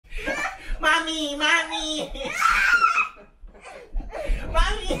Mommy, mommy.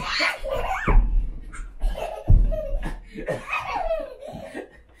 Mommy.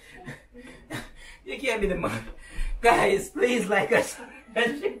 You can't be the mom. Guys, please like us.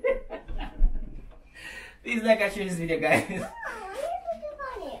 Please like and share this video, guys.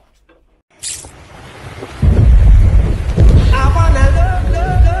 I wanna love,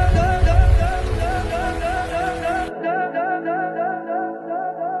 love, love, love, love, love, love, love, love, love.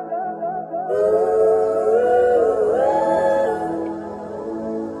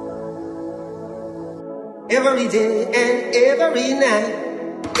 Every day and every night,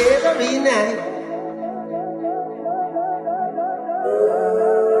 every night.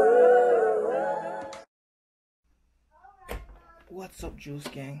 What's up, Juice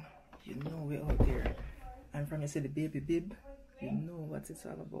Gang? You know we're out there. And from you see the baby bib, you know what it's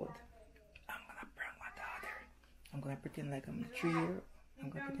all about. I'm gonna prank my daughter. I'm gonna pretend like I'm 3 years. I'm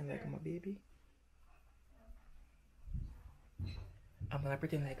gonna pretend like I'm a baby. I'm gonna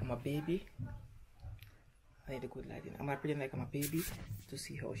pretend like I'm a baby. I need a good lighting. I'm gonna pretend like I'm a baby to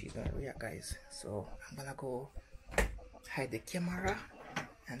see how she's gonna react, guys. So I'm gonna go hide the camera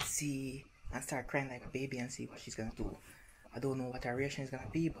and see and start crying like a baby and see what she's gonna do. I don't know what her reaction is gonna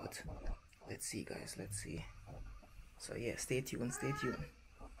be, but let's see, guys. Let's see. So yeah, stay tuned. Stay tuned.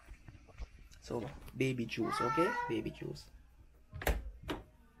 So baby juice, okay? Baby juice.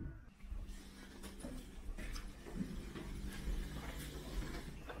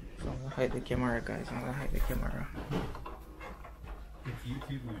 So I'm gonna hide the camera, guys. I'm gonna hide the camera. If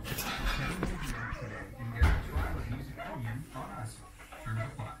YouTube would and get a trial of music premium on us, turn it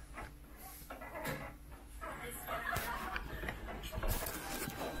up.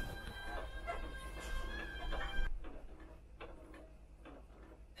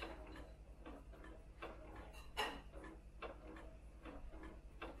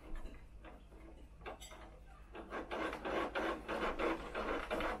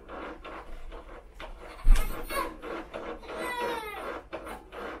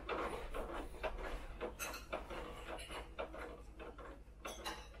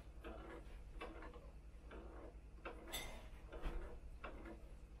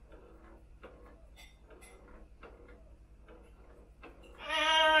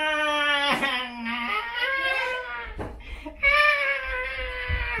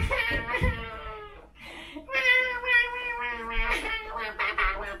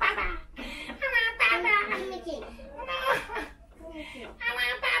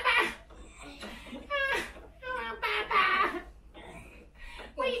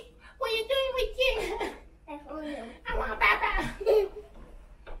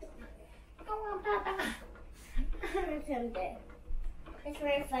 It's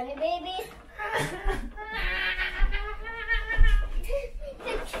very funny, baby.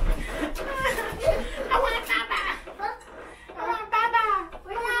 I want Baba. I want Baba.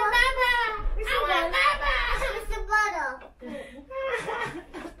 Where's Baba? I want Baba. Where's the bottle?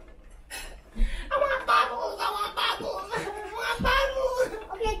 I want bubbles. I want bubbles. I want bubbles.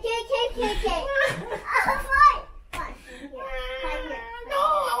 Okay. Fine. Fine here. No, I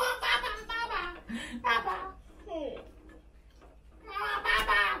want Baba. Baba.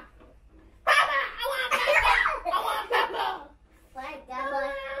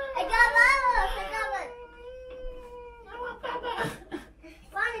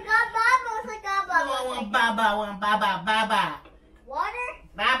 Baba, I want Baba. Water?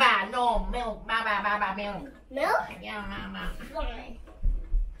 Baba, no, milk. Baba, milk. Milk? Yeah, Mama. Why?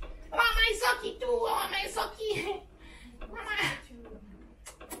 I want my sucky too. I want my sucky. Mama.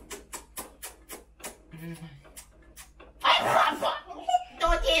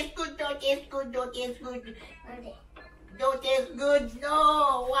 Don't taste good. Don't taste good. Okay. Don't taste good. No,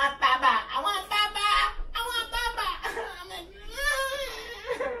 I want Baba. I want Baba.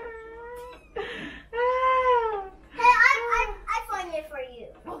 I find it for you.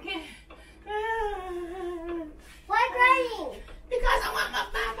 Okay. Why crying? Because I want my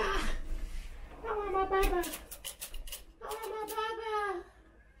Baba.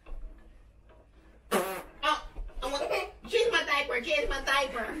 Change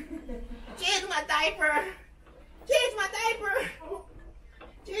my diaper.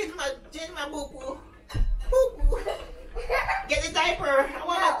 Change my boo-boo. Get the diaper. I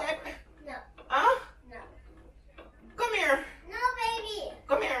want a diaper. No. Huh? No. Come here. No, baby.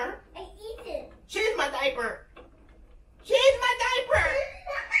 Come here. I eat it. Change my diaper.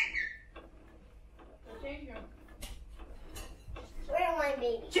 Where am I,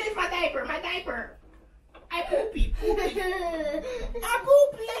 baby? Change my diaper. I poopy. I'm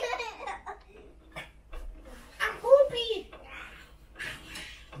poopy.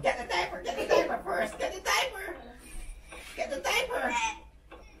 Get the diaper.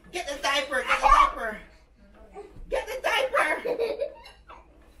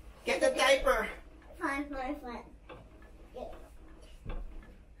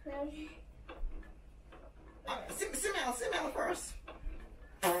 smell first.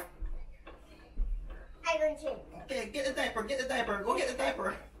 I'm going to change it. Okay, get the diaper, get the diaper. Go get the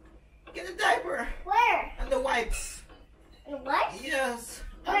diaper. Get the diaper. Where? And the wipes. And what? Yes.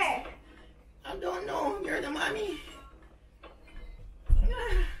 Where? I don't know. You're the mommy.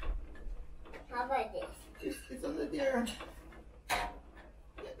 How about this? It's under there.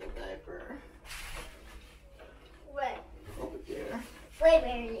 Get the diaper. Where? Over there. Wait,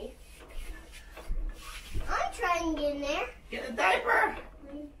 barely. I'm trying to get in there. Get the diaper.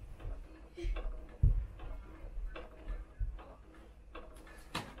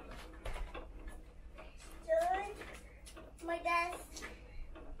 My desk.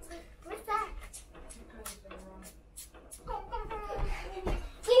 What's that?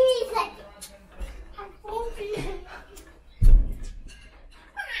 Give me a second.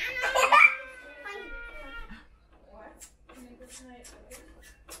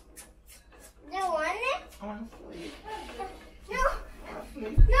 Do you want it? I want to sleep. No. No, I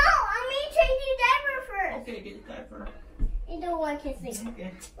mean change your diaper first. Okay, get the diaper. You don't want to sleep.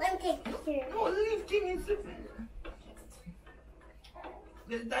 Okay. Let me take this here. Oh, leave Timmy sleeping.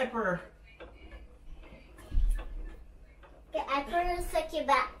 Get the diaper. Okay, I put it suck you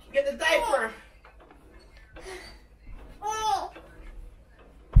back. Get the diaper. Oh.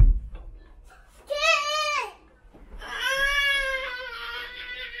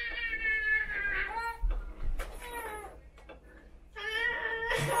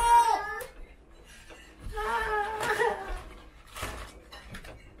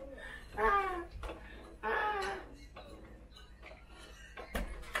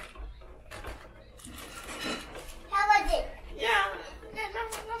 How about it? Yeah.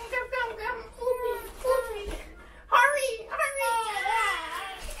 Hurry, hurry.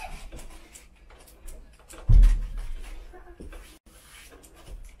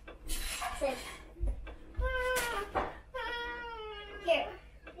 Sit. Here.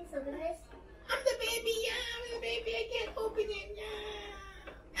 Let's open this. I'm the baby, yeah. I'm the baby. I can't open it. Yeah.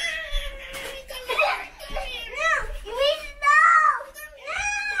 Come here, come here. No! You need to know! No!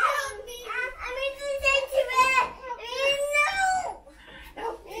 Help me. I need to take you back! No!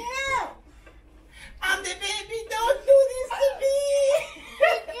 Help me. No! I'm the baby. Don't do this to me.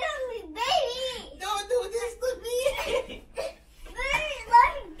 You're me, baby! Don't do this to me. Baby, let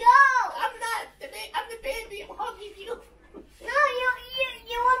me go! I'm not the baby. I'm the baby. I'm hugging you. No,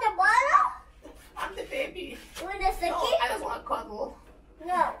 you want the bottle? I'm the baby. You want the No, sticky? I don't want to cuddle.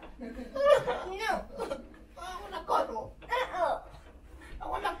 No. No. No. I want to cuddle. Uh-uh. I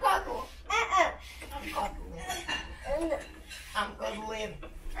want to cuddle. Uh-uh. I'm cuddling. Uh-uh. I'm cuddling.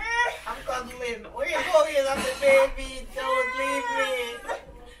 I'm cuddling. Where you going? I'm the baby. Don't leave me.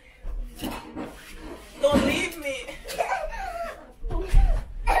 Don't leave me. Come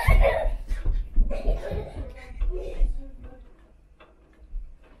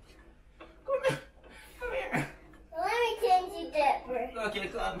here. Come here. Let me change your diaper. Okay,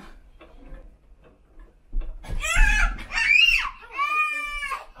 come.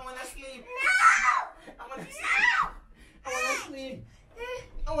 I want to sleep. I want to sleep. I want to sleep.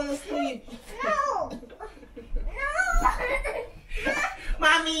 I want to sleep. No! No!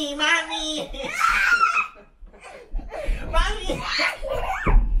 Mommy, mommy. Mommy.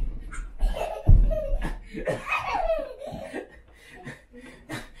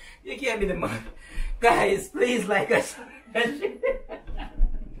 You can't be the mom. Guys, please like us.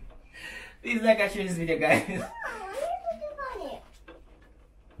 Please like and share this video, guys. Let me put this on here.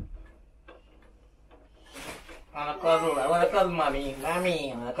 I wanna cuddle, mommy.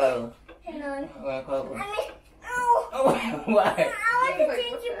 Mommy, I wanna cuddle. Hang on. I wanna cuddle. I mean, oh! Oh, why? I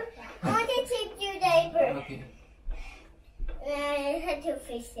want to change your diaper. Okay. And I had to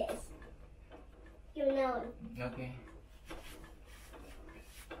fix this. You know. Okay.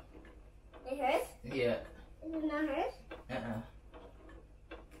 It hurts? Yeah. Is it not hurt?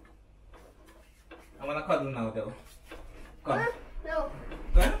 I wanna cuddle now, though. Come. No.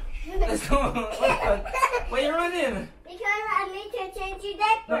 Come. Let's go. Why are you running? Because I need to change your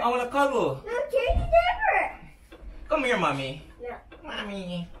diaper. No, I wanna cuddle. No, change your diaper. Come here, mommy. No.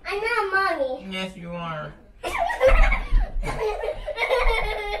 Mommy. I'm not mommy. Yes, you are.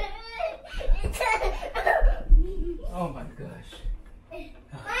 Oh my gosh.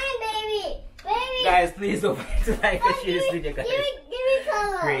 Hi, baby. Baby. Guys, please don't forget to like and share this video, guys. Give me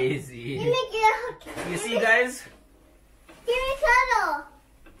cuddle. Crazy. Give me You see, guys? Give me cuddle.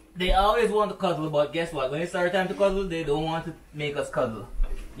 They always want to cuddle, but guess what? When it's our time to cuddle, they don't want to make us cuddle.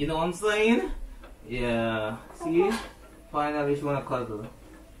 You know what I'm saying? Yeah. See? Finally, she want to cuddle.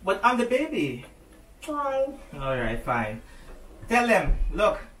 But I'm the baby. Fine. Alright, fine. Tell them,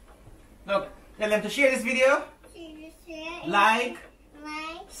 look. Tell them to share this video. See like,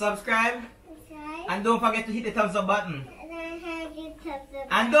 Like, subscribe, subscribe, and don't forget to hit the thumbs up button. and have you subscribe.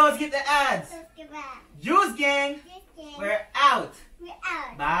 And don't skip the ads. Subscribe. Juice Gang, This game, we're out. we're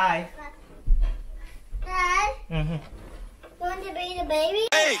out. Bye. Dad, Mm-hmm. you want to be the baby?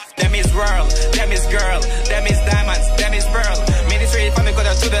 Hey, them is world, them is girl, them is diamonds, them is pearl. Made it straight from the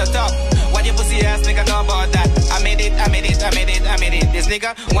gutter to the top. What you pussy ass nigga know about that? I made it, I made it, I made it, I made it. This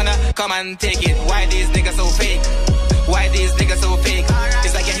nigga wanna come and take it. Why these niggas so fake? Why these niggas so fake?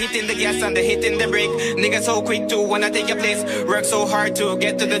 It's like you're hitting the gas and they're hitting the brake. Niggas so quick to wanna take your place. Work so hard to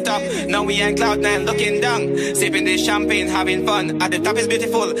get to the top. Now we on cloud nine looking down. Sipping this champagne, having fun. At the top is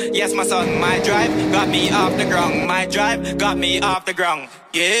beautiful. Yes, my son. My drive got me off the ground. My drive got me off the ground.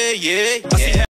 Yeah, yeah, yeah.